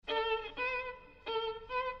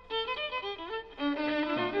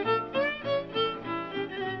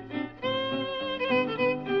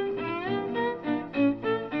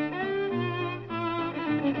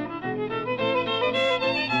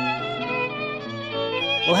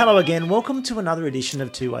Well, hello again. Welcome to another edition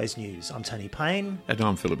of Two Ways News. I'm Tony Payne. And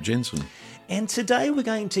I'm Philip Jensen. And today we're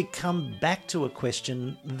going to come back to a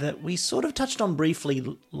question that we sort of touched on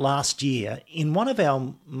briefly last year in one of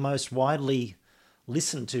our most widely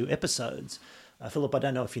listened to episodes. Philip, I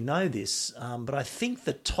don't know if you know this, but I think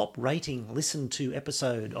the top rating listened to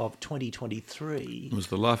episode of 2023 was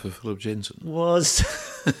The Life of Philip Jensen. Was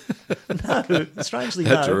no, strangely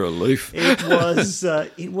That's no. a relief.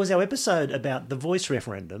 It was our episode about the voice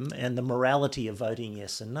referendum and the morality of voting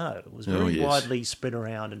yes and no. It was very widely spread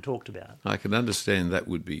around and talked about. I can understand that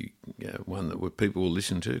would be one that people will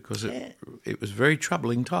listen to because it was a very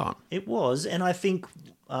troubling time. It was, and I think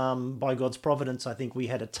by God's providence, I think we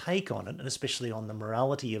had a take on it, and especially on the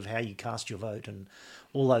morality of how you cast your vote and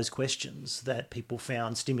all those questions that people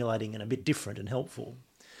found stimulating and a bit different and helpful.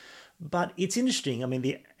 But it's interesting. I mean,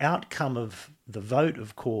 the outcome of the vote,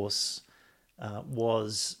 of course,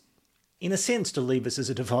 was, in a sense, to leave us as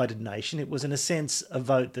a divided nation. It was, in a sense, a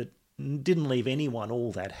vote that didn't leave anyone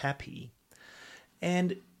all that happy.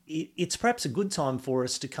 And it's perhaps a good time for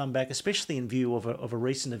us to come back, especially in view of a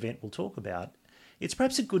recent event we'll talk about. It's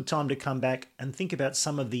perhaps a good time to come back and think about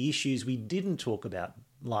some of the issues we didn't talk about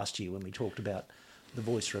last year when we talked about the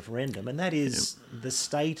voice referendum, and that is the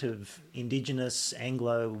state of Indigenous,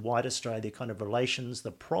 Anglo, white Australia kind of relations,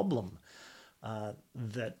 the problem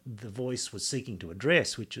that the voice was seeking to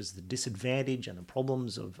address, which is the disadvantage and the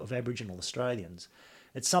problems of Aboriginal Australians.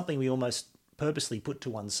 It's something we almost purposely put to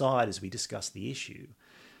one side as we discuss the issue,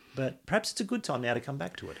 but perhaps it's a good time now to come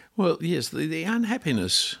back to it. Well, yes, the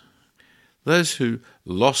unhappiness, those who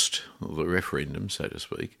lost the referendum, so to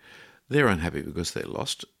speak, they're unhappy because they're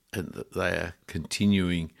lost and that they are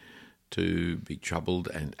continuing to be troubled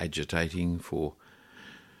and agitating for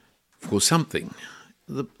something.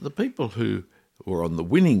 The people who were on the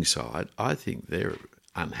winning side, I think they're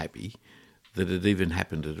unhappy that it even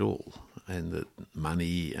happened at all and that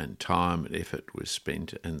money and time and effort was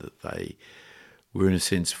spent and that they were in a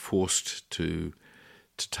sense forced to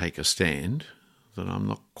take a stand that I'm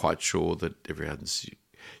not quite sure that everyone's...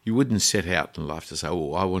 You wouldn't set out in life to say,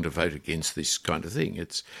 oh, I want to vote against this kind of thing.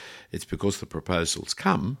 It's because the proposals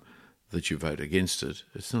come that you vote against it.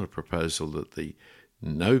 It's not a proposal that the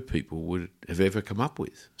no people would have ever come up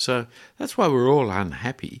with. So that's why we're all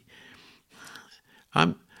unhappy.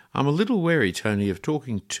 I'm a little wary, Tony, of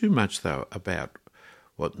talking too much, though, about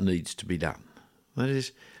what needs to be done. That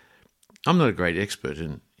is, I'm not a great expert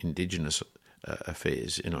in Indigenous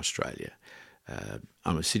affairs in Australia.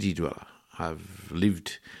 I'm a city dweller. I've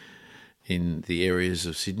lived in the areas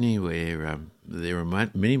of Sydney where there are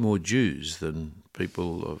many more Jews than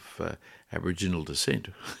people of Aboriginal descent.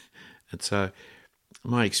 And so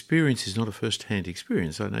my experience is not a first-hand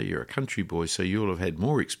experience. I know you're a country boy, so you'll have had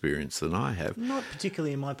more experience than I have. Not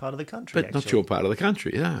particularly in my part of the country, But not your part of the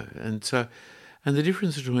country, no. And the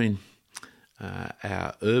difference between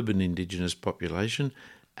our urban Indigenous population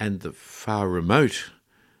and the far remote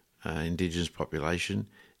Indigenous population,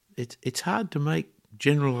 it's hard to make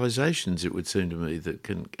generalisations, it would seem to me, that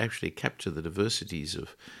can actually capture the diversities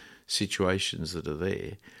of situations that are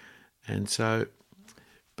there. And so,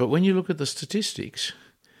 but when you look at the statistics,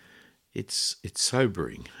 it's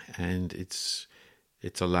sobering and it's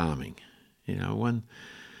alarming. You know,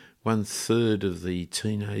 one third of the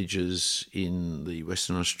teenagers in the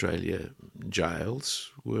Western Australia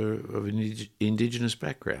jails were of an Indigenous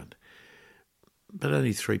background. But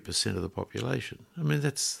only 3% of the population. I mean,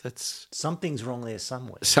 that's... Something's wrong there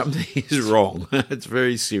somewhere. Something is wrong. It's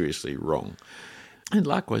very seriously wrong. And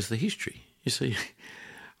likewise, the history. You see,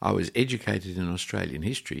 I was educated in Australian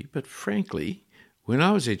history, but frankly, when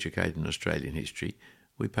I was educated in Australian history,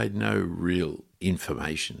 we paid no real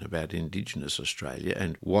information about Indigenous Australia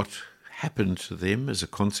and what happened to them as a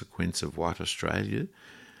consequence of white Australia.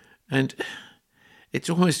 And it's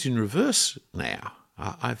almost in reverse now.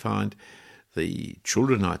 I find the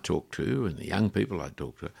children I talk to and the young people I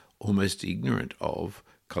talk to almost ignorant of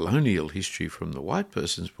colonial history from the white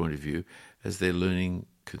person's point of view as they're learning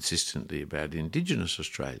consistently about Indigenous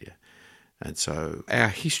Australia. And so our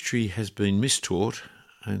history has been mistaught,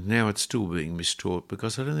 and now it's still being mistaught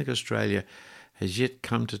because I don't think Australia has yet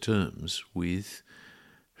come to terms with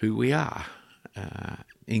who we are,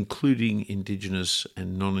 including Indigenous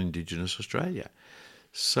and non-Indigenous Australia.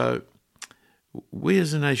 So we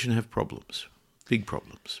as a nation have problems, big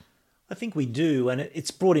problems. I think we do, and it's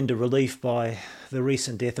brought into relief by the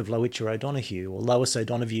recent death of Lowitja O'Donoghue, or Lois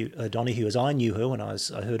O'Donoghue as I knew her when I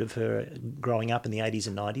heard of her growing up in the 80s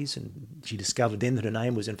and 90s, and she discovered then that her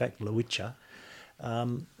name was in fact Lowitja.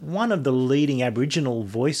 one of the leading Aboriginal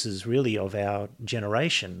voices, really, of our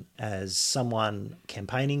generation, as someone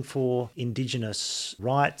campaigning for Indigenous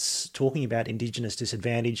rights, talking about Indigenous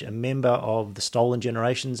disadvantage, a member of the Stolen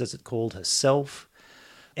Generations, as it called herself,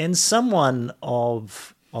 and someone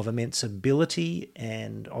of immense ability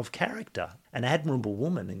and of character, an admirable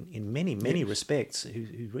woman in many, many respects,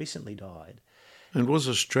 who recently died. And was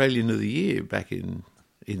Australian of the Year back in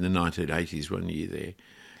the 1980s, one year there,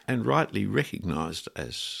 and rightly recognised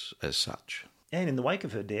as such. And in the wake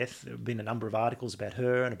of her death, there have been a number of articles about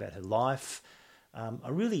her and about her life.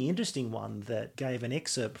 A really interesting one that gave an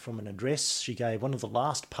excerpt from an address she gave, one of the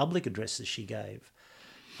last public addresses she gave,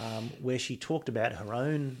 where she talked about her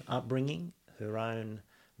own upbringing, her own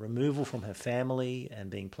removal from her family and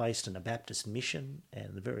being placed in a Baptist mission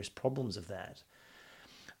and the various problems of that.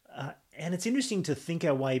 And it's interesting to think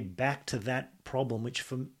our way back to that problem, which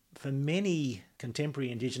for many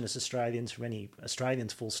contemporary Indigenous Australians, for many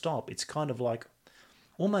Australians full stop, it's kind of like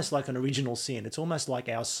almost like an original sin. It's almost like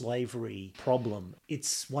our slavery problem.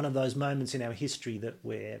 It's one of those moments in our history that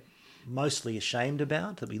we're mostly ashamed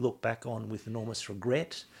about, that we look back on with enormous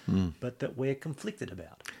regret, but that we're conflicted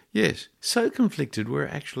about. Yes, so conflicted we're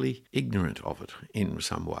actually ignorant of it in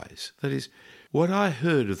some ways. That is, what I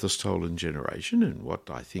heard of the Stolen Generation, and what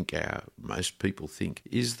I think most people think,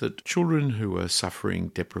 is that children who are suffering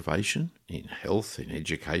deprivation in health, in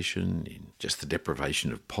education, in just the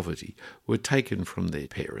deprivation of poverty, were taken from their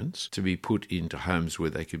parents to be put into homes where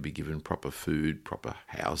they could be given proper food, proper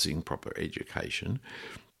housing, proper education.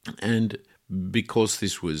 And because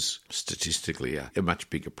this was statistically a much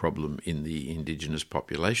bigger problem in the Indigenous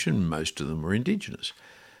population, most of them were Indigenous.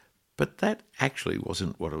 But that actually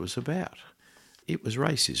wasn't what it was about. It was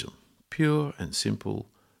racism, pure and simple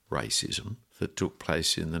racism that took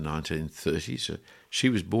place in the 1930s. She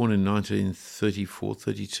was born in 1934,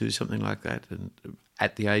 32, something like that, and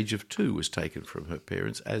at the age of 2 was taken from her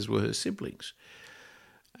parents, as were her siblings.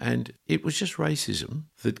 And it was just racism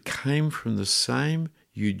that came from the same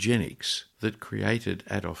eugenics that created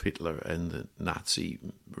Adolf Hitler and the Nazi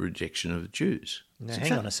rejection of Jews. Now,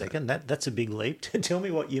 hang on a second. That's a big leap. Tell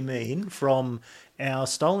me what you mean from our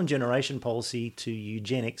Stolen Generation policy to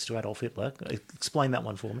eugenics to Adolf Hitler. Explain that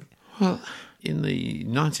one for me. Well, in the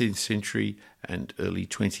 19th century and early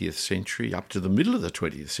 20th century, up to the middle of the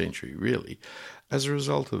 20th century, really, as a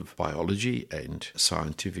result of biology and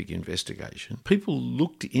scientific investigation, people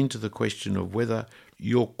looked into the question of whether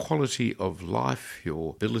your quality of life,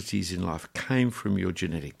 your abilities in life, came from your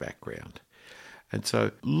genetic background. And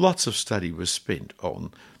so lots of study was spent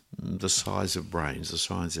on the size of brains, the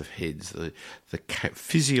size of heads, the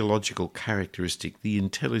physiological characteristic, the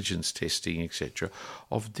intelligence testing, etc.,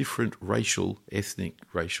 of different ethnic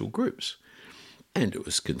racial groups. And it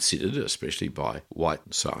was considered, especially by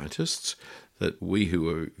white scientists, that we who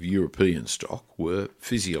were European stock were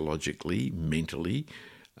physiologically, mentally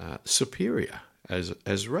superior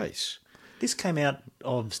as race. This came out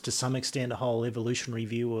of, to some extent, a whole evolutionary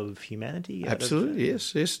view of humanity? Absolutely,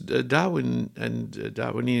 yes. Darwin and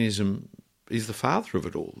Darwinianism is the father of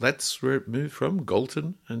it all. That's where it moved from,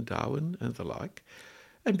 Galton and Darwin and the like,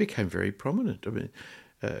 and became very prominent. I mean,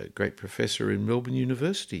 a great professor in Melbourne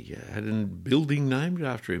University had a building named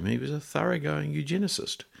after him. He was a thoroughgoing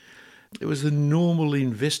eugenicist. It was the normal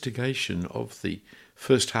investigation of the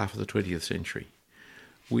first half of the 20th century,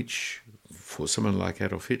 which, for someone like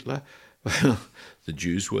Adolf Hitler, well, the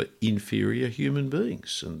Jews were inferior human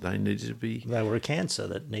beings and they needed to be... They were a cancer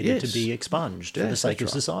that needed to be expunged for the sake of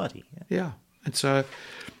society. Yeah. And so,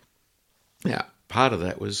 part of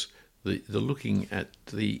that was the looking at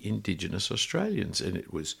the Indigenous Australians, and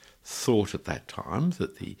it was thought at that time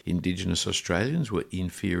that the Indigenous Australians were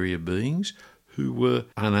inferior beings who were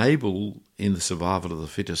unable in the survival of the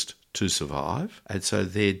fittest to survive, and so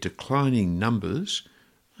their declining numbers,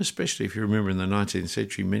 especially if you remember in the 19th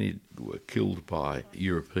century, many were killed by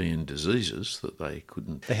European diseases that they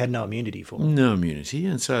couldn't... They had no immunity for. No immunity,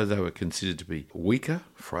 and so they were considered to be weaker,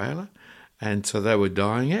 frailer, and so they were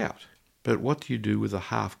dying out. But what do you do with the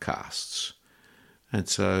half-castes? And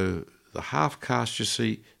so the half-castes, you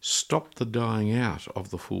see, stopped the dying out of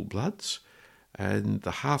the full-bloods, and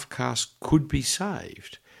the half-caste could be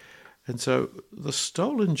saved. And so the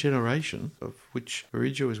Stolen Generation, of which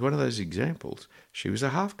Wiradjuri was one of those examples, she was a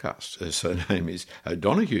half-caste. Her surname is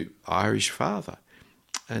O'Donoghue, Irish father.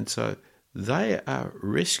 And so they are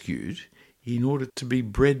rescued in order to be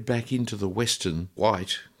bred back into the Western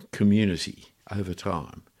white community over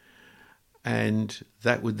time. And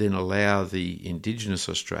that would then allow the Indigenous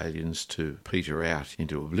Australians to peter out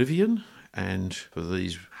into oblivion. And for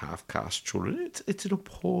these half-caste children, it's an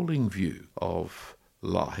appalling view of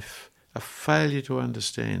life a failure to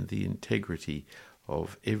understand the integrity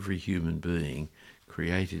of every human being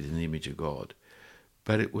created in the image of God.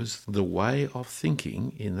 But it was the way of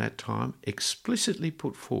thinking in that time explicitly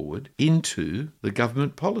put forward into the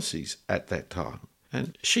government policies at that time.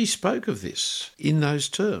 And she spoke of this in those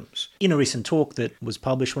terms. In a recent talk that was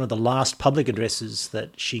published, one of the last public addresses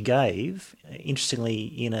that she gave, interestingly,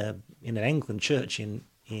 in an Anglican church in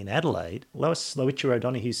Adelaide, Lois Lowitja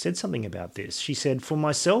O'Donoghue said something about this. She said, "For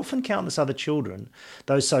myself and countless other children,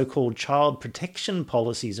 those so-called child protection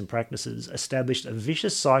policies and practices established a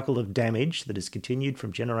vicious cycle of damage that has continued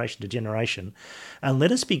from generation to generation. And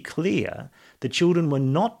let us be clear, the children were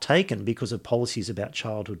not taken because of policies about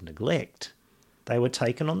childhood neglect. They were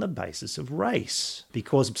taken on the basis of race.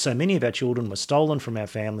 Because so many of our children were stolen from our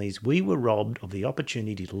families, we were robbed of the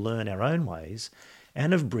opportunity to learn our own ways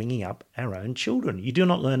and of bringing up our own children. You do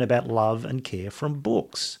not learn about love and care from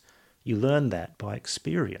books. You learn that by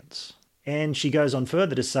experience." And she goes on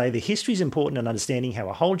further to say, "The history is important in understanding how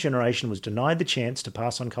a whole generation was denied the chance to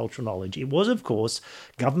pass on cultural knowledge. It was, of course,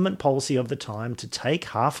 government policy of the time to take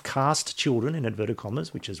half-caste children, in inverted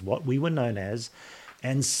commas, which is what we were known as,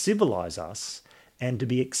 and civilise us, and to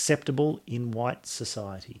be acceptable in white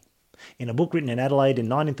society. In a book written in Adelaide in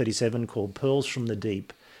 1937 called Pearls from the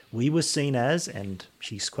Deep, we were seen as," and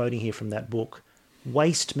she's quoting here from that book,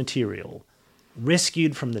 "waste material,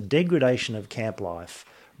 rescued from the degradation of camp life,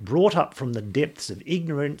 brought up from the depths of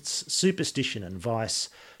ignorance, superstition and vice,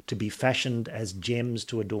 to be fashioned as gems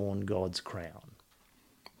to adorn God's crown."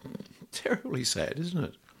 Terribly sad, isn't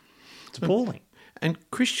it? It's appalling. And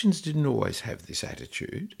Christians didn't always have this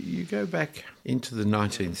attitude. You go back into the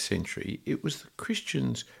 19th century, it was the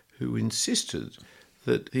Christians who insisted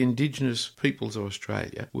that the Indigenous peoples of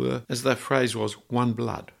Australia were, as the phrase was, one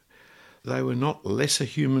blood. They were not lesser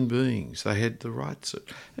human beings. They had the rights.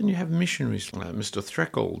 And you have missionaries like Mr.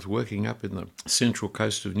 Threckald working up in the central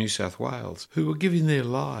coast of New South Wales who were giving their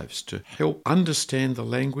lives to help understand the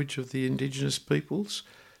language of the Indigenous peoples,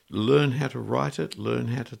 learn how to write it, learn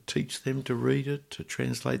how to teach them to read it, to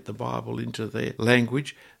translate the Bible into their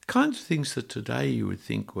language. Kinds of things that today you would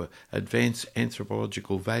think were advanced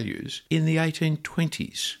anthropological values. In the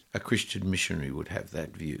 1820s, a Christian missionary would have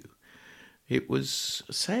that view. It was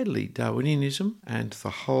sadly Darwinianism and the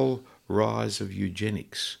whole rise of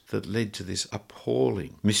eugenics that led to this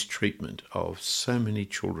appalling mistreatment of so many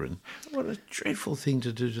children. What a dreadful thing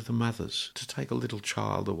to do to the mothers, to take a little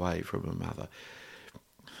child away from a mother.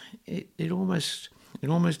 It almost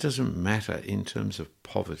doesn't matter in terms of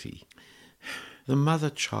poverty. The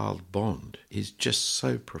mother-child bond is just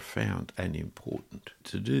so profound and important.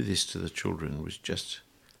 To do this to the children was just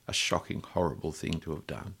a shocking, horrible thing to have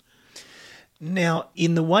done. Now,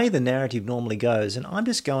 in the way the narrative normally goes, and I'm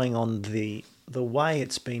just going on the way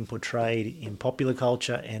it's been portrayed in popular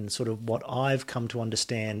culture and sort of what I've come to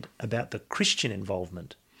understand about the Christian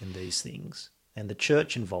involvement in these things and the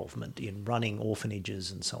church involvement in running orphanages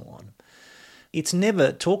and so on. It's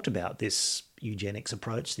never talked about, this eugenics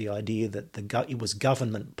approach, the idea that it was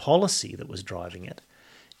government policy that was driving it.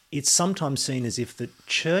 It's sometimes seen as if the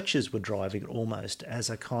churches were driving it almost as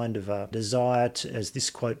a kind of a desire to, as this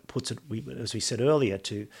quote puts it, as we said earlier,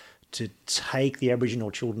 to take the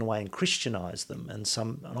Aboriginal children away and Christianise them.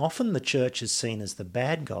 And often the church is seen as the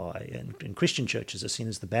bad guy, and Christian churches are seen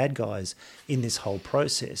as the bad guys in this whole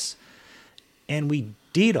process. And we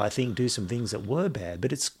did, I think, do some things that were bad,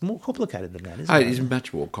 but it's more complicated than that, isn't it? It is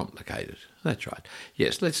much more complicated. That's right.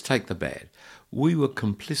 Yes, let's take the bad. We were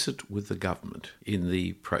complicit with the government in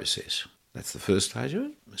the process. That's the first stage of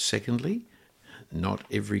it. Secondly, not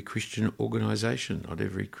every Christian organisation, not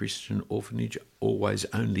every Christian orphanage always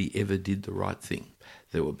only ever did the right thing.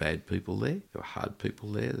 There were bad people there were hard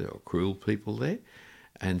people there were cruel people there.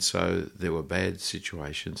 And so there were bad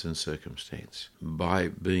situations and circumstance. By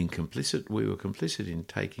being complicit, we were complicit in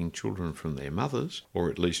taking children from their mothers, or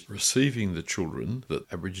at least receiving the children that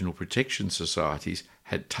Aboriginal protection societies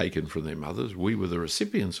had taken from their mothers. We were the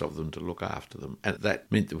recipients of them to look after them. And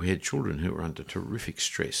that meant that we had children who were under terrific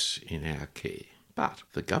stress in our care. But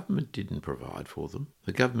the government didn't provide for them.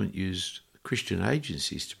 The government used Christian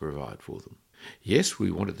agencies to provide for them. Yes,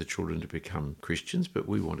 we wanted the children to become Christians, but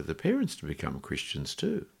we wanted the parents to become Christians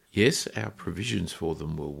too. Yes, our provisions for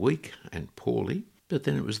them were weak and poorly, but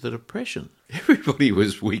then it was the Depression. Everybody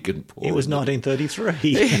was weak and poor. It was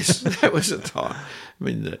 1933. Yes, that was a time. I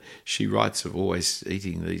mean, she writes of always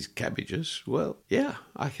eating these cabbages. Well, yeah,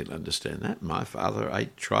 I can understand that. My father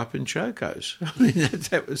ate tripe and chocos. I mean,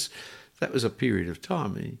 that was a period of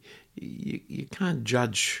time. You can't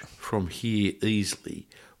judge from here easily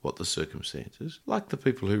what the circumstances, like the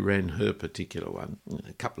people who ran her particular one,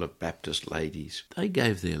 a couple of Baptist ladies, they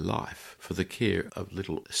gave their life for the care of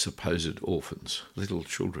little supposed orphans, little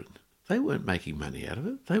children. They weren't making money out of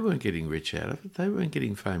it. They weren't getting rich out of it. They weren't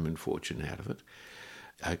getting fame and fortune out of it.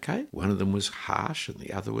 Okay, one of them was harsh and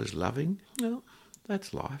the other was loving. Well,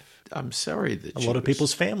 that's life. I'm sorry that a lot of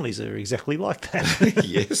people's families are exactly like that.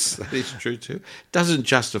 Yes, that is true too. Doesn't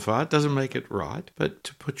justify it, doesn't make it right, but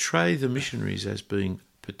to portray the missionaries as being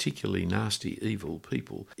particularly nasty, evil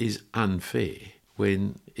people is unfair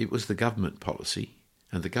when it was the government policy,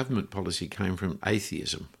 and the government policy came from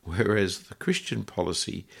atheism, whereas the Christian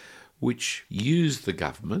policy, which used the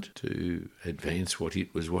government to advance what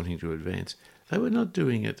it was wanting to advance, they were not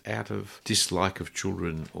doing it out of dislike of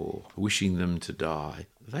children or wishing them to die.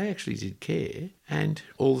 They actually did care, and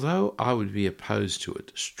although I would be opposed to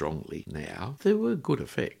it strongly now, there were good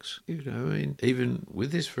effects. And even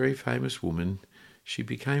with this very famous woman, she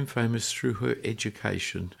became famous through her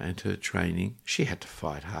education and her training. She had to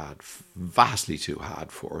fight hard, vastly too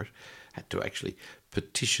hard for it, had to actually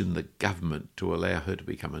petition the government to allow her to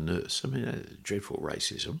become a nurse. I mean, dreadful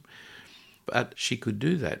racism. But she could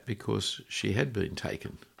do that because she had been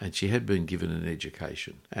taken and she had been given an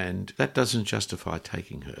education. And that doesn't justify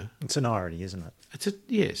taking her. It's an irony, isn't it?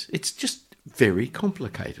 Yes, it's just very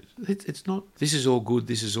complicated. It's not, this is all good,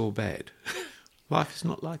 this is all bad. Life is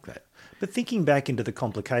not like that. But thinking back into the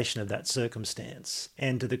complication of that circumstance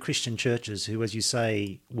and to the Christian churches who, as you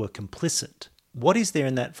say, were complicit, what is there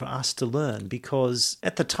in that for us to learn? Because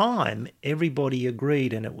at the time, everybody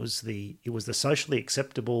agreed, and it was the socially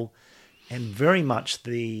acceptable and very much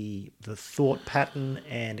the thought pattern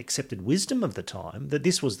and accepted wisdom of the time that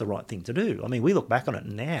this was the right thing to do. I mean, we look back on it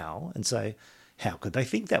now and say, how could they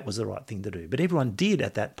think that was the right thing to do? But everyone did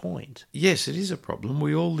at that point. Yes, it is a problem.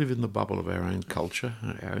 We all live in the bubble of our own culture,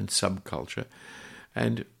 our own subculture.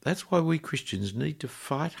 And that's why we Christians need to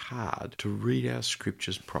fight hard to read our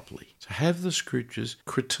scriptures properly, to have the scriptures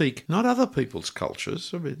critique not other people's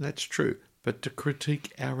cultures, I mean, that's true, but to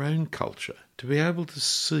critique our own culture, to be able to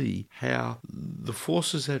see how the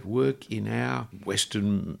forces at work in our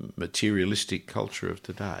Western materialistic culture of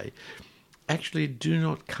today actually do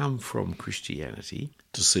not come from Christianity,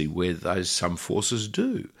 to see where those some forces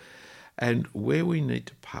do and where we need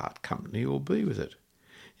to part company or be with it.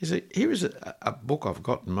 You see, here is a book I've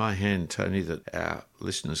got in my hand, Tony, that our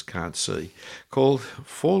listeners can't see, called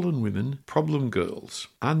Fallen Women, Problem Girls,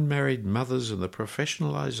 Unmarried Mothers and the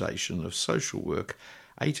Professionalisation of Social Work,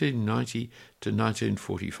 1890 to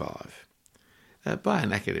 1945, by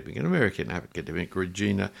an American academic,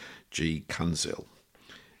 Regina G. Kunzel.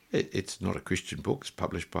 It's not a Christian book. It's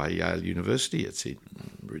published by Yale University. It's in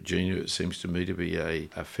Regina. It seems to me to be a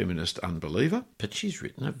feminist unbeliever. But she's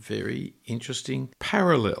written a very interesting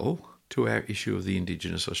parallel to our issue of the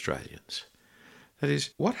Indigenous Australians. That is,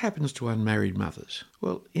 what happens to unmarried mothers?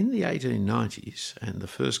 Well, in the 1890s and the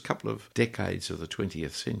first couple of decades of the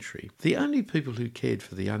 20th century, the only people who cared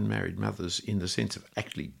for the unmarried mothers in the sense of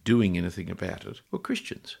actually doing anything about it were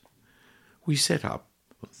Christians.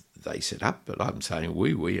 They set up, but I'm saying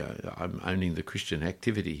I'm owning the Christian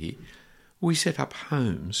activity here. We set up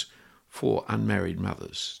homes for unmarried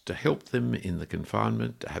mothers to help them in the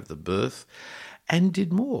confinement, to have the birth, and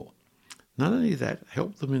did more. Not only that,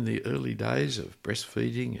 helped them in the early days of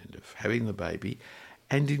breastfeeding and of having the baby,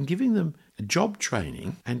 and in giving them job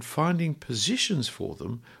training and finding positions for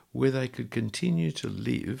them where they could continue to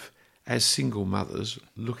live as single mothers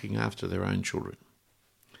looking after their own children.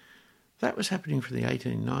 That was happening from the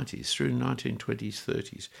 1890s through 1920s,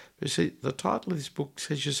 30s. But see, the title of this book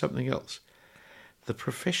says you something else. The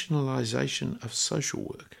Professionalisation of Social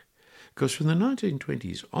Work. Because from the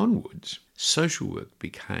 1920s onwards, social work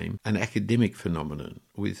became an academic phenomenon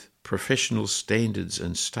with professional standards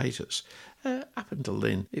and status. Up until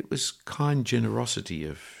then, it was kind generosity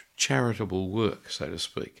of charitable work, so to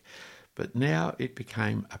speak. But now it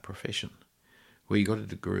became a profession where you got a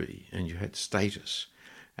degree and you had status.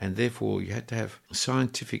 And therefore you had to have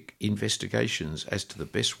scientific investigations as to the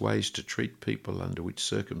best ways to treat people under which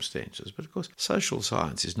circumstances. But of course, social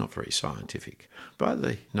science is not very scientific. By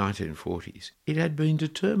the 1940s, it had been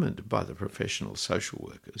determined by the professional social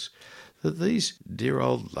workers that these dear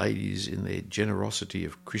old ladies in their generosity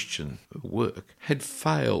of Christian work had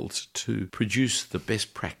failed to produce the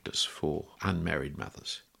best practice for unmarried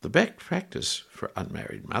mothers. The best practice for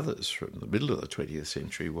unmarried mothers from the middle of the 20th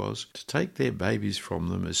century was to take their babies from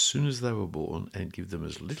them as soon as they were born and give them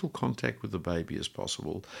as little contact with the baby as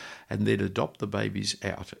possible and then adopt the babies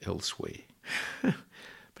out elsewhere.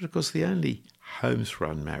 But of course the only homes for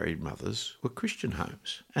unmarried mothers were Christian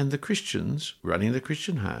homes. And the Christians running the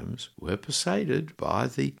Christian homes were persuaded by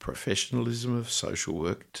the professionalism of social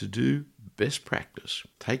work to do best practice,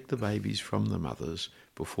 take the babies from the mothers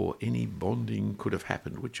before any bonding could have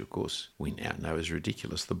happened, which of course we now know is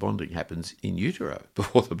ridiculous. The bonding happens in utero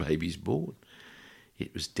before the baby's born.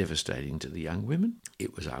 It was devastating to the young women.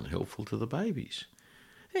 It was unhelpful to the babies.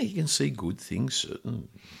 Now, you can see good things. Certain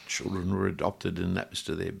children were adopted and that was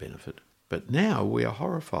to their benefit. But now we are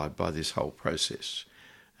horrified by this whole process.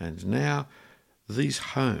 And now these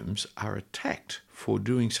homes are attacked for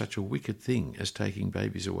doing such a wicked thing as taking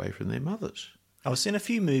babies away from their mothers. I've seen a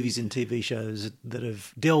few movies and TV shows that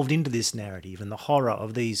have delved into this narrative and the horror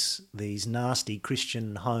of these nasty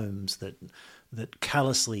Christian homes that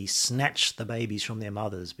callously snatch the babies from their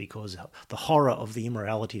mothers because the horror of the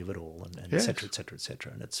immorality of it all, and yes. et cetera, et cetera, et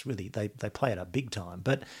cetera. And it's really, they play it up big time.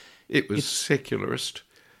 But it was secularist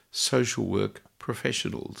social work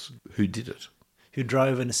professionals who did it. Who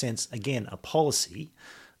drove, in a sense, again, a policy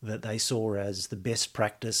that they saw as the best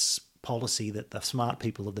practice policy that the smart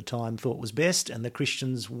people of the time thought was best, and the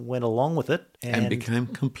Christians went along with it. And became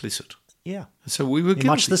complicit. Yeah. So we were guilty. In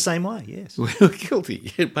much the same way, yes. We were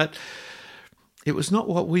guilty, but it was not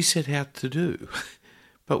what we set out to do.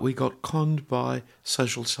 But we got conned by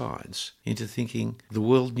social science into thinking the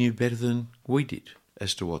world knew better than we did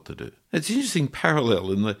as to what to do. It's an interesting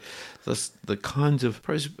parallel in the kinds of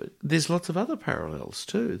process. There's lots of other parallels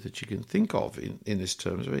too that you can think of in this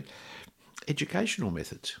terms. I mean, educational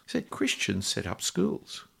methods. So Christians set up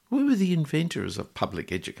schools. We were the inventors of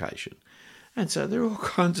public education. And so there are all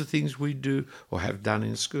kinds of things we do or have done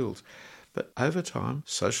in schools. But over time,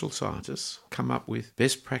 social scientists come up with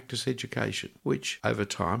best practice education, which over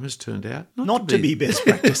time has turned out not to be best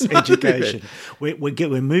practice education.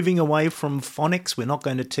 We're moving away from phonics. We're not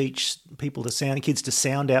going to teach kids to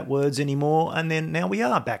sound out words anymore. And then now we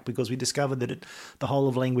are back because we discovered that the whole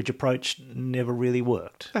of language approach never really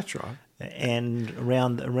worked. That's right. And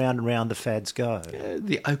around the fads go.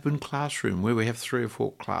 The open classroom where we have 3 or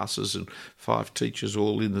 4 classes and 5 teachers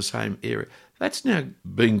all in the same area. That's now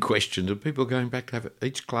being questioned, and people are going back to have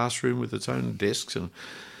each classroom with its own desks and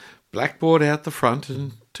blackboard out the front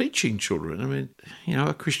and teaching children. I mean,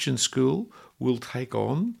 a Christian school will take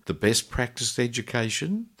on the best practice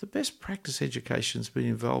education. The best practice education's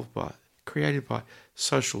been created by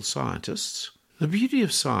social scientists. The beauty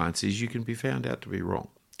of science is you can be found out to be wrong.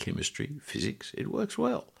 Chemistry, physics, it works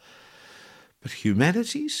well. But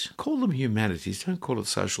humanities, call them humanities, don't call it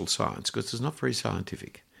social science because it's not very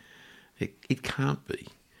scientific. It can't be.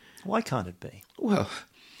 Why can't it be? Well,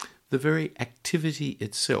 the very activity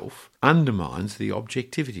itself undermines the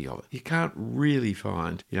objectivity of it. You can't really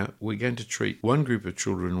find, we're going to treat one group of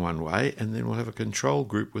children one way and then we'll have a control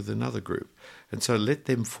group with another group. And so let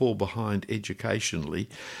them fall behind educationally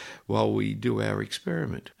while we do our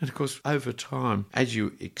experiment. And of course, over time, as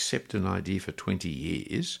you accept an idea for 20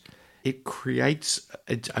 years, it creates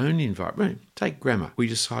its own environment. Take grammar. We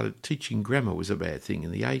decided teaching grammar was a bad thing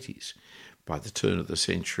in the 80s. By the turn of the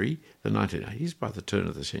century, the 1980s, by the turn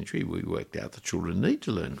of the century, we worked out that children need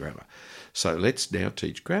to learn grammar. So let's now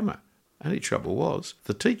teach grammar. Only trouble was,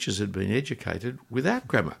 the teachers had been educated without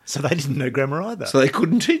grammar. So they didn't know grammar either. So they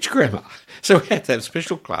couldn't teach grammar. So we had to have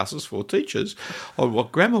special classes for teachers on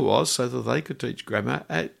what grammar was so that they could teach grammar.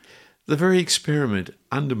 The very experiment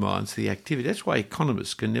undermines the activity. That's why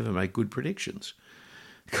economists can never make good predictions.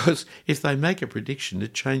 Because if they make a prediction,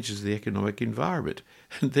 it changes the economic environment,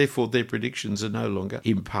 and therefore their predictions are no longer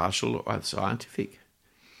impartial or unscientific.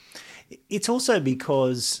 It's also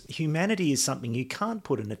because humanity is something you can't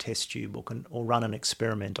put in a test tube or run an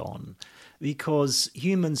experiment on, because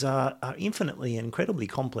humans are infinitely and incredibly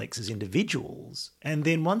complex as individuals. And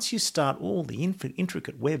then once you start all the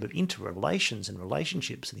intricate web of interrelations and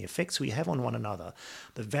relationships and the effects we have on one another,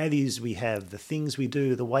 the values we have, the things we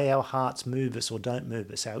do, the way our hearts move us or don't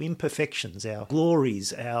move us, our imperfections, our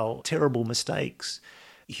glories, our terrible mistakes,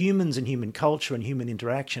 humans and human culture and human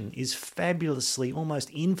interaction is fabulously, almost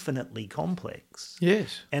infinitely complex.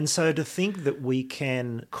 Yes. And so to think that we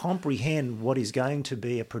can comprehend what is going to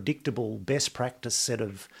be a predictable best practice set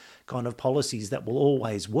of kind of policies that will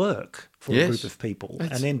always work for a group of people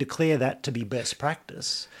and then declare that to be best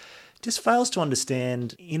practice just fails to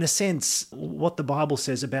understand, in a sense, what the Bible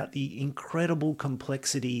says about the incredible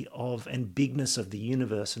complexity of and bigness of the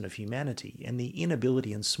universe and of humanity and the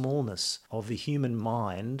inability and smallness of the human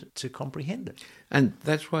mind to comprehend it. And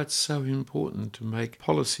that's why it's so important to make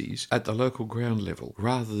policies at the local ground level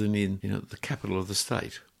rather than in the capital of the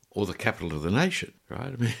state or the capital of the nation,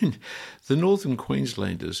 right? I mean, the Northern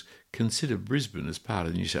Queenslanders consider Brisbane as part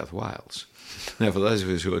of New South Wales. Now, for those of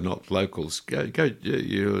us who are not locals,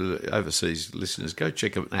 you overseas listeners, go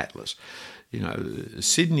check an atlas. You know,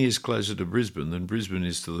 Sydney is closer to Brisbane than Brisbane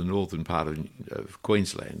is to the northern part of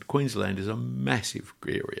Queensland. Queensland is a massive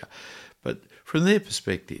area. But from their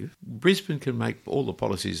perspective, Brisbane can make all the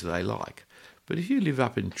policies they like. But if you live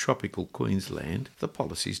up in tropical Queensland, the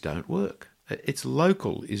policies don't work. It's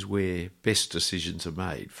local is where best decisions are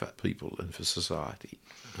made for people and for society.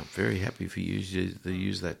 I'm very happy for you to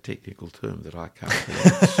use that technical term that I can't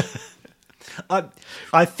pronounce.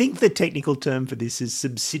 I think the technical term for this is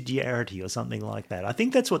subsidiarity or something like that. I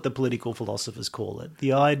think that's what the political philosophers call it.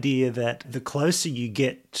 The idea that the closer you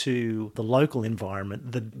get to the local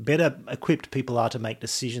environment, the better equipped people are to make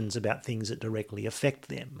decisions about things that directly affect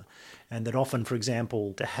them. And that often, for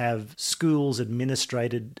example, to have schools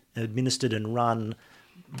administered and run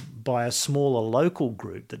by a smaller local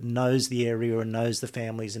group that knows the area and knows the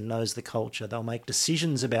families and knows the culture, they'll make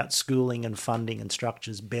decisions about schooling and funding and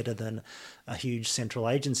structures better than a huge central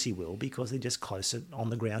agency will, because they're just closer on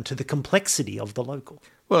the ground to the complexity of the local.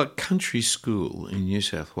 Well, a country school in New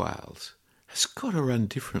South Wales has got to run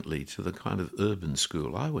differently to the kind of urban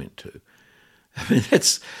school I went to. I mean,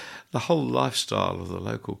 that's the whole lifestyle of the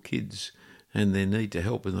local kids and their need to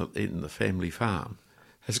help in the family farm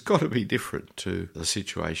has got to be different to the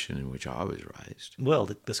situation in which I was raised. Well,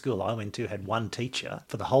 the school I went to had one teacher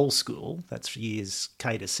for the whole school. That's years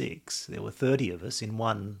K to 6. There were 30 of us in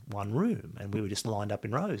one room, and we were just lined up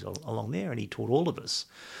in rows along there, and he taught all of us.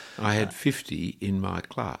 I had 50 in my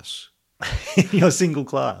class. In your single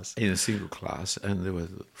class? In a single class, and there were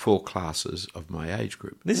 4 classes of my age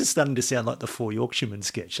group. This is starting to sound like the Four Yorkshiremen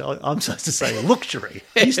sketch. I'm supposed to say a luxury.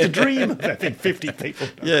 I used to dream of having 50 people.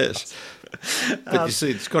 Yes. But you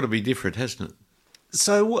see, it's got to be different, hasn't it?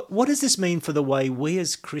 So what does this mean for the way we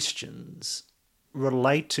as Christians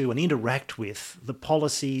relate to and interact with the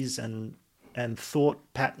policies and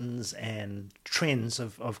thought patterns and trends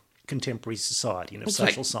of contemporary society and of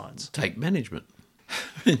social science? Take management.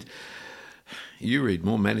 I mean, you read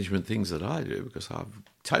more management things than I do because I've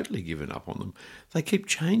totally given up on them. They keep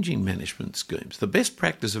changing management schemes. The best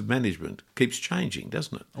practice of management keeps changing,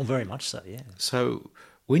 doesn't it? Oh, very much so, yeah. So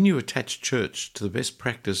when you attach church to the best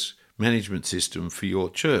practice management system for your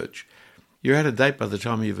church, you're out of date by the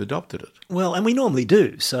time you've adopted it. Well, and we normally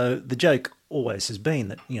do. So the joke always has been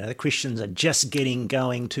that, the Christians are just getting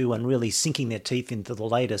going to and really sinking their teeth into the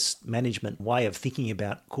latest management way of thinking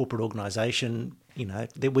about corporate organisation.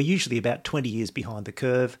 We're usually about 20 years behind the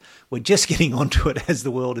curve. We're just getting onto it as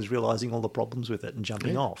the world is realising all the problems with it and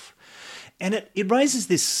jumping off. And it raises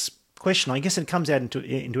this question, I guess it comes out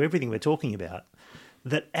into everything we're talking about,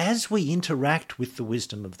 that as we interact with the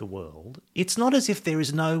wisdom of the world, it's not as if there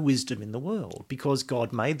is no wisdom in the world, because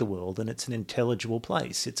God made the world and it's an intelligible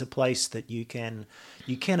place. It's a place that you can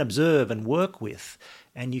observe and work with,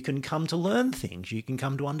 and you can come to learn things. You can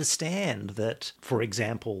come to understand that, for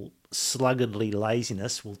example, sluggardly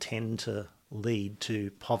laziness will tend to lead to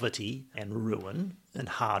poverty and ruin, and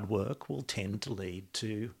hard work will tend to lead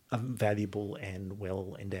to a valuable and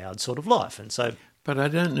well-endowed sort of life. And so, but I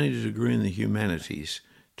don't need a degree in the humanities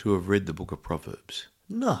to have read the book of Proverbs.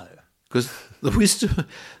 No. Because the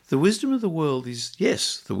wisdom of the world is,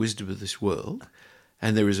 yes, the wisdom of this world,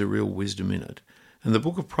 and there is a real wisdom in it. And the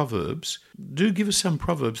book of Proverbs do give us some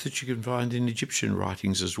proverbs that you can find in Egyptian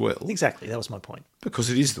writings as well. Exactly, that was my point.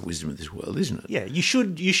 Because it is the wisdom of this world, isn't it? Yeah, you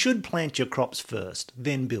should plant your crops first,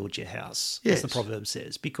 then build your house, as the proverb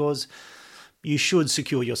says, because you should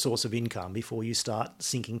secure your source of income before you start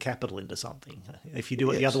sinking capital into something. If you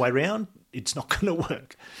do it the other way around, it's not going to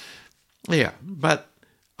work. Yeah, but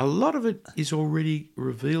a lot of it is already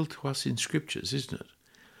revealed to us in Scriptures, isn't it?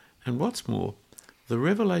 And what's more, the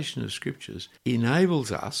revelation of Scriptures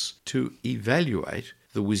enables us to evaluate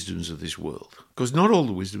the wisdoms of this world, because not all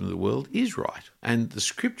the wisdom of the world is right, and the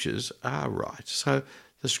Scriptures are right. So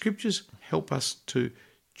the Scriptures help us to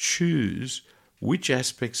choose which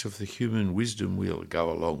aspects of the human wisdom we'll go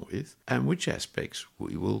along with and which aspects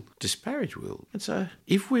we will disparage with. And so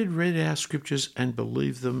if we'd read our Scriptures and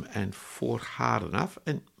believed them and fought hard enough,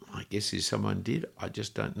 and I guess if someone did, I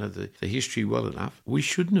just don't know the history well enough, we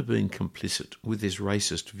shouldn't have been complicit with this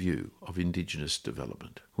racist view of Indigenous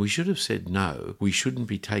development. We should have said no, we shouldn't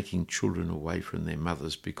be taking children away from their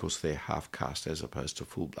mothers because they're half-caste as opposed to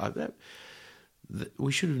full-blood.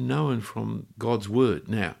 we should have known from God's word.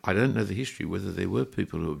 Now, I don't know the history whether there were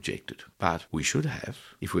people who objected, but we should have.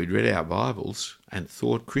 If we'd read our Bibles and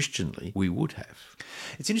thought Christianly, we would have.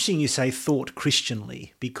 It's interesting you say thought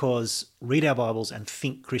Christianly, because read our Bibles and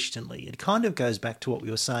think Christianly. It kind of goes back to what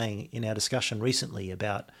we were saying in our discussion recently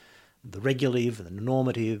about the regulative and the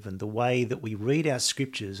normative and the way that we read our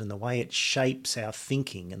scriptures and the way it shapes our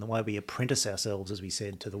thinking and the way we apprentice ourselves, as we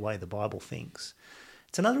said, to the way the Bible thinks.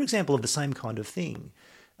 It's another example of the same kind of thing.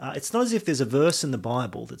 It's not as if there's a verse in the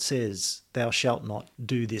Bible that says, thou shalt not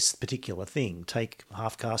do this particular thing, take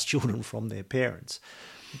half-caste children from their parents.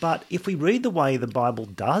 But if we read the way the Bible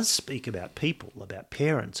does speak about people, about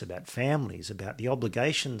parents, about families, about the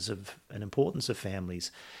obligations of and importance of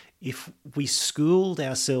families, if we schooled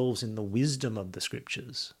ourselves in the wisdom of the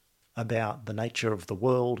scriptures about the nature of the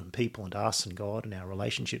world and people and us and God and our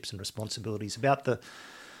relationships and responsibilities, about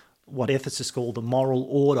what ethicists call the moral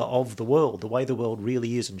order of the world, the way the world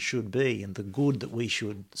really is and should be, and the good that we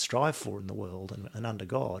should strive for in the world and under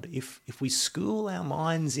God, if we school our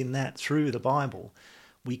minds in that through the Bible,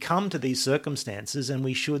 we come to these circumstances and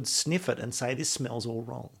we should sniff it and say, this smells all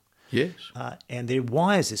wrong. Yes.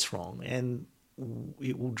 Why is this wrong? And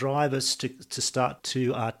it will drive us to start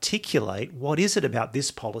to articulate what is it about this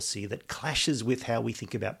policy that clashes with how we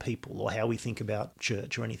think about people or how we think about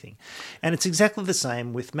church or anything. And it's exactly the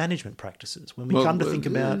same with management practices. When we come to think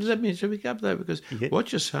about... Let me pick up though, because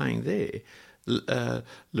what you're saying there,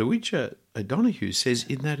 Louisa O'Donoghue says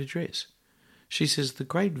in that address, she says the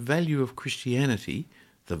great value of Christianity,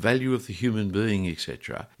 the value of the human being,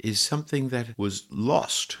 etc., is something that was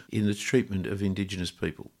lost in the treatment of Indigenous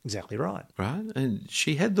people. Exactly right. Right? And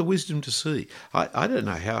she had the wisdom to see. I don't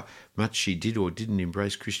know how much she did or didn't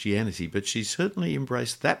embrace Christianity, but she certainly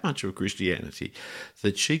embraced that much of Christianity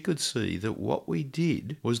that she could see that what we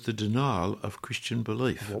did was the denial of Christian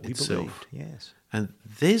belief What we itself. believed, yes. And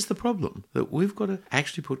there's the problem, that we've got to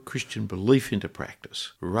actually put Christian belief into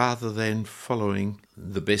practice rather than following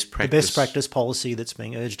the best practice. The best practice policy that's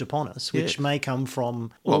being urged upon us, which may come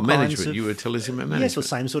from all management. kinds of... You were telling us about management. Yes, well,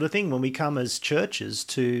 same sort of thing. When we come as churches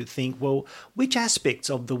to think, well, which aspects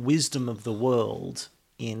of the wisdom of the world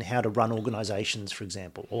in how to run organisations, for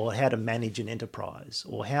example, or how to manage an enterprise,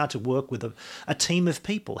 or how to work with a team of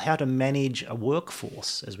people, how to manage a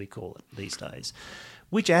workforce, as we call it these days.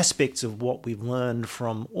 Which aspects of what we've learned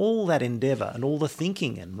from all that endeavour and all the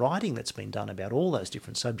thinking and writing that's been done about all those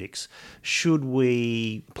different subjects should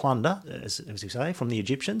we plunder, as we say, from the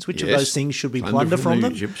Egyptians? Which of those things should we plunder from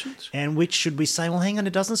them? Egyptians? And which should we say, well, hang on,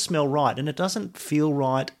 it doesn't smell right and it doesn't feel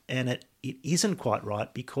right and it isn't quite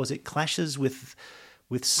right because it clashes with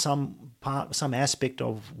some aspect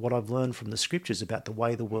of what I've learned from the scriptures about the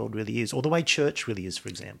way the world really is, or the way church really is, for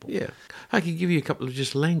example. Yeah. I can give you a couple of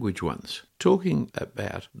just language ones. Talking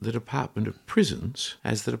about the Department of Prisons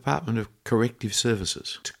as the Department of Corrective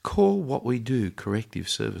Services. To call what we do corrective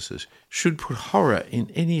services should put horror in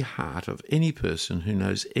any heart of any person who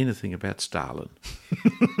knows anything about Stalin.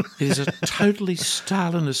 It is a totally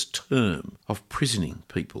Stalinist term of prisoning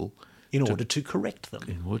people. In order to correct them.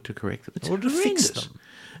 In order to correct them. It's in order to fix them.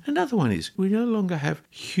 Another one is we no longer have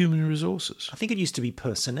human resources. I think it used to be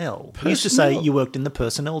personnel. We used to say you worked in the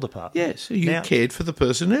personnel department. Yes, you cared for the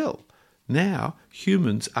personnel. Now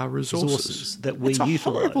humans are resources that we utilise. It's a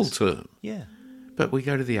horrible term. Yeah. But we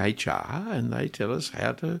go to the HR and they tell us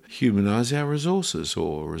how to humanise our resources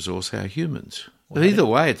or resource our humans. Well, either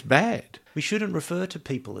way, it's bad. We shouldn't refer to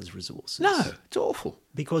people as resources. No, it's awful.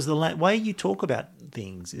 Because the way you talk about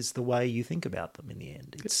things is the way you think about them in the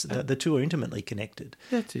end. It's the two are intimately connected.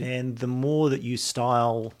 That's it. And the more that you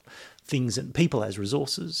style things and people as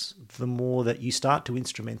resources, the more that you start to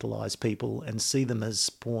instrumentalise people and see them as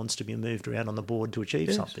pawns to be moved around on the board to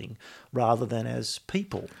achieve something rather than as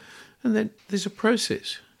people. And then there's a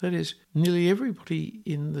process. That is, nearly everybody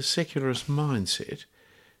in the secularist mindset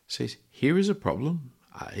says, here is a problem,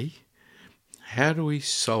 A. How do we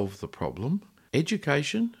solve the problem?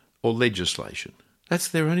 Education or legislation? That's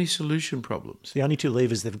their only solution problems. The only two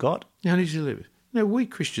levers they've got. The only two levers. Now, we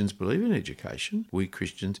Christians believe in education. We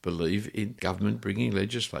Christians believe in government bringing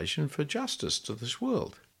legislation for justice to this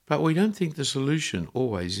world. But we don't think the solution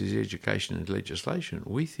always is education and legislation.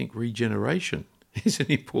 We think regeneration is an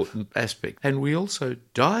important aspect. And we also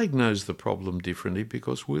diagnose the problem differently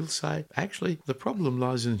because we'll say, actually, the problem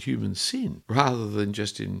lies in human sin rather than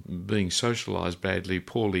just in being socialised badly,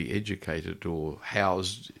 poorly educated or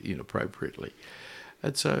housed inappropriately.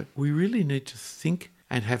 And so we really need to think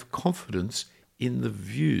and have confidence in the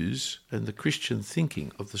views and the Christian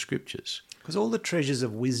thinking of the Scriptures. Because all the treasures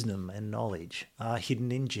of wisdom and knowledge are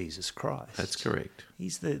hidden in Jesus Christ. That's correct.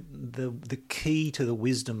 He's the key to the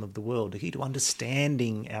wisdom of the world, the key to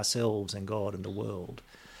understanding ourselves and God and the world.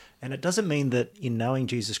 And it doesn't mean that in knowing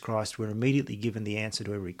Jesus Christ we're immediately given the answer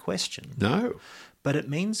to every question. No. But it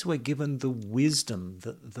means we're given the wisdom,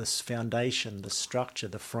 the foundation, the structure,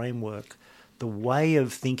 the framework, the way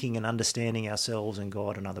of thinking and understanding ourselves and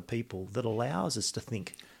God and other people that allows us to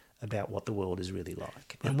think about what the world is really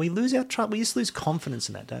like. And we lose our trust. We just lose confidence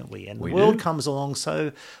in that, don't we? And the world comes along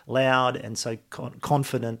so loud and so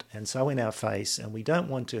confident and so in our face, and we don't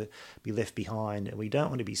want to be left behind, and we don't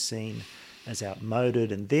want to be seen as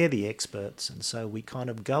outmoded, and they're the experts. And so we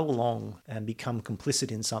kind of go along and become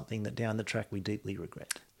complicit in something that down the track we deeply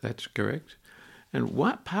regret. That's correct. And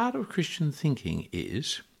what part of Christian thinking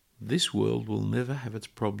is this world will never have its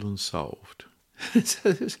problems solved.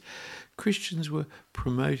 So Christians were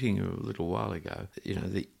promoting a little while ago,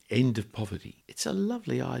 the end of poverty. It's a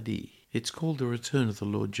lovely idea. It's called the return of the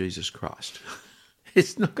Lord Jesus Christ.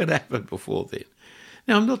 It's not going to happen before then.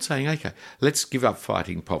 Now, I'm not saying, okay, let's give up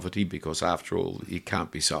fighting poverty because, after all, it can't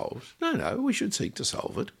be solved. No, we should seek to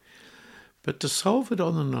solve it. But to solve it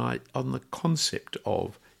on the concept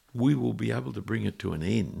of we will be able to bring it to an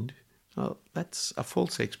end, well, that's a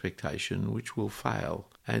false expectation which will fail,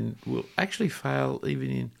 and will actually fail even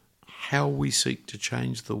in how we seek to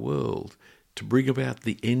change the world to bring about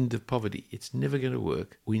the end of poverty. It's never going to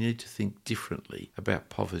work. We need to think differently about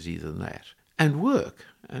poverty than that, and work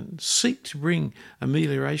and seek to bring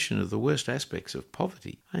amelioration of the worst aspects of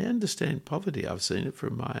poverty. I understand poverty. I've seen it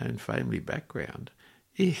from my own family background.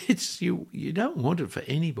 It's you don't want it for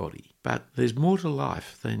anybody, but there's more to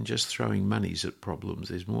life than just throwing monies at problems.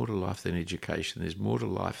 There's more to life than education. There's more to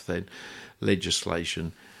life than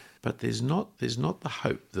legislation. But there's not the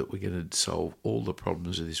hope that we're going to solve all the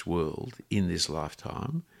problems of this world in this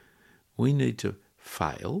lifetime. We need to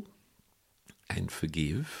fail and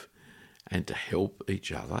forgive and to help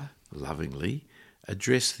each other lovingly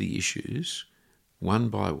address the issues one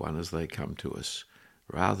by one as they come to us,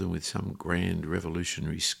 rather than with some grand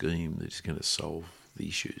revolutionary scheme that is going to solve the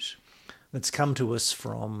issues. That's come to us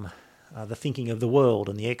from the thinking of the world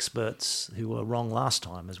and the experts who were wrong last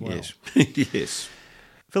time as well. Yes. Yes.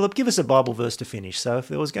 Philip, give us a Bible verse to finish. So if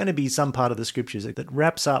there was going to be some part of the Scriptures that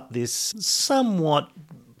wraps up this somewhat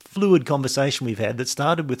fluid conversation we've had that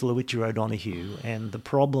started with Lowitja O'Donoghue and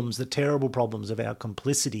the terrible problems of our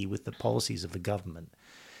complicity with the policies of the government,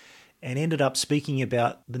 and ended up speaking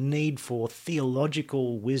about the need for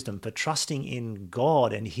theological wisdom, for trusting in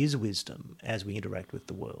God and his wisdom as we interact with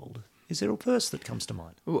the world. Is there a verse that comes to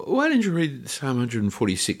mind? Why don't you read Psalm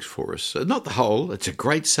 146 for us? Not the whole, it's a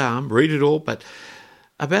great psalm, read it all, but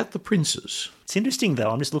about the princes. It's interesting,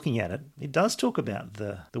 though, I'm just looking at it. It does talk about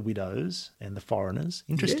the widows and the foreigners,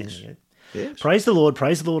 interestingly. Yes. Praise the Lord,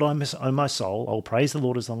 O my soul. I'll praise the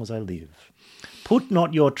Lord as long as I live. Put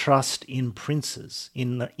not your trust in princes,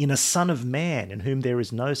 in a son of man in whom there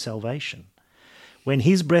is no salvation. When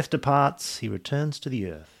his breath departs, he returns to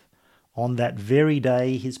the earth. On that very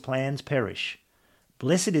day his plans perish.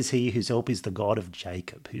 Blessed is he whose help is the God of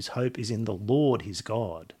Jacob, whose hope is in the Lord his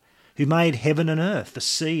God, who made heaven and earth, the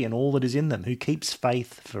sea and all that is in them, who keeps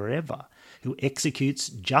faith forever, who executes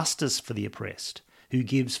justice for the oppressed, who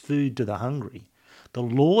gives food to the hungry. The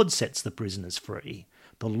Lord sets the prisoners free.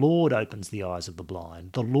 The Lord opens the eyes of the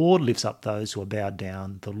blind. The Lord lifts up those who are bowed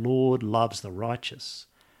down. The Lord loves the righteous.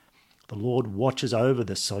 The Lord watches over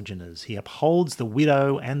the sojourners. He upholds the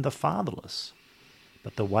widow and the fatherless.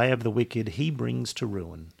 But the way of the wicked he brings to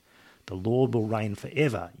ruin. The Lord will reign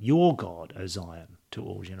forever, your God, O Zion, to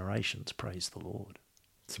all generations. Praise the Lord.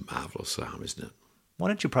 It's a marvellous psalm, isn't it? Why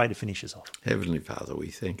don't you pray to finish us off? Heavenly Father, we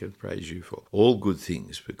thank and praise you for all good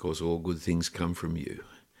things, because all good things come from you,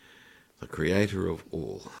 the Creator of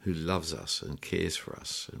all, who loves us and cares for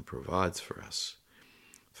us and provides for us.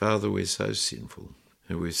 Father, we're so sinful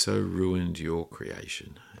and we've so ruined your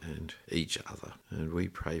creation and each other. And we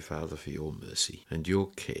pray, Father, for your mercy and your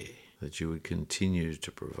care, that you would continue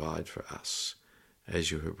to provide for us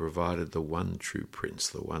as you have provided the one true Prince,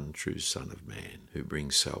 the one true Son of Man, who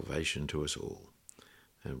brings salvation to us all.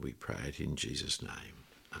 And we pray it in Jesus' name.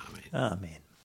 Amen. Amen.